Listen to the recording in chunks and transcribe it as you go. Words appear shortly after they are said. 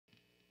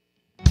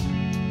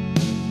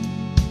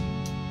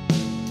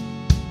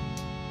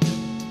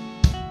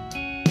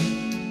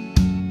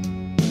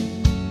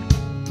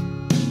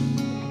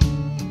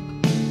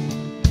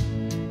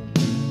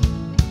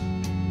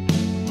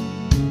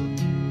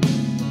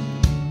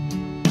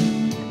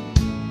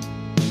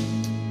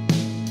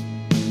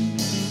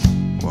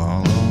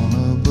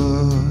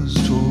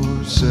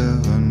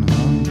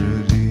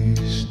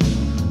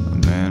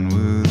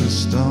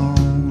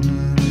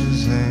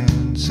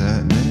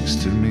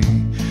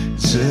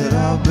Said,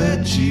 I'll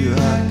bet you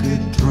I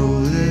could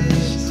throw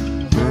this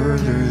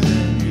further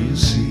than you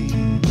see.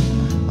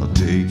 I'll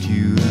take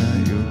you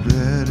at your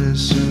bed as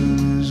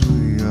soon as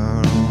we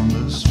are on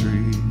the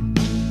street.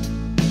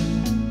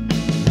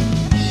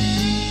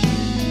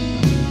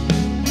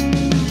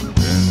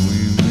 Then we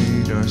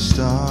made our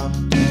stop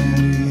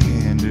and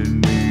he handed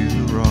me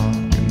the rock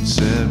and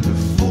said,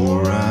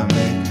 before I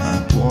make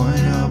my point,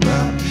 how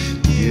about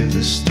give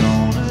the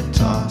stone a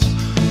toss?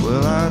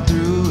 Well, I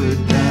threw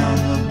it down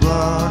the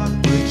block,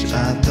 which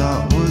I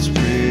thought was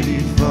pretty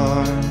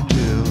far,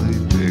 till he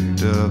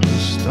picked up the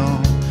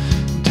stone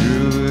and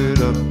threw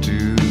it up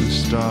to the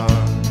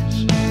stars.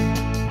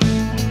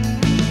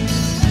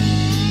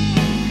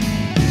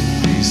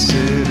 He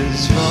said,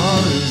 as far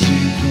as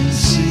you can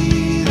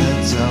see,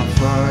 that's how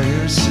far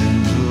your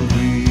sins will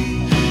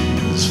be.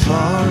 As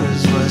far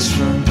as west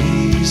from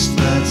east,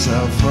 that's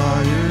how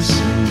far your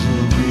sins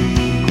will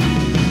be.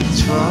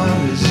 As far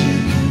as you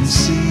can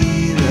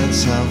see,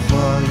 that's how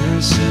far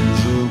your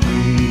sins will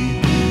be.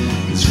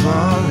 As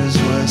far as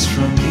west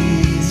from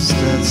east,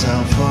 that's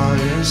how far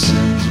your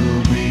sins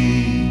will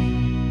be.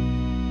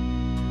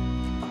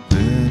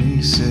 Then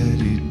he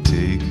said he'd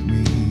take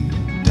me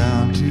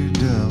down to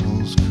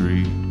Devil's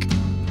Creek,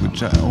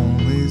 which I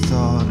only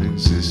thought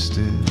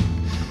existed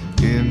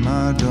in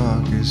my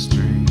darkest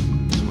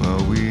dreams.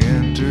 Well, we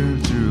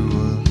entered through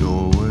a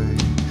doorway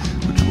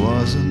which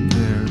wasn't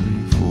there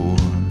before.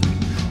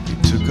 He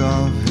took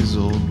off his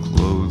old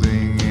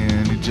clothing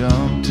and he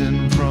jumped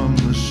in from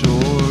the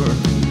shore.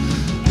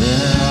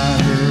 Then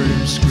I heard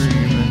him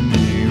scream and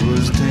he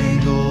was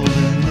tangled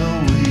in the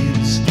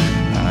weeds.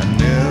 I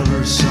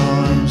never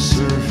saw him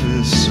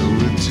surface, so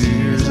with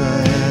tears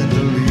I had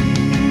to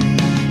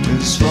leave.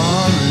 As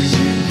far as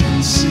you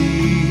can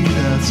see,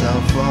 that's how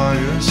far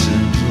your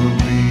sins will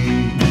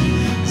be.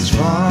 As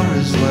far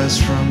as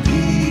west from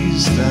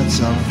east, that's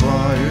how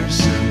far your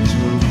sins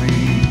will be.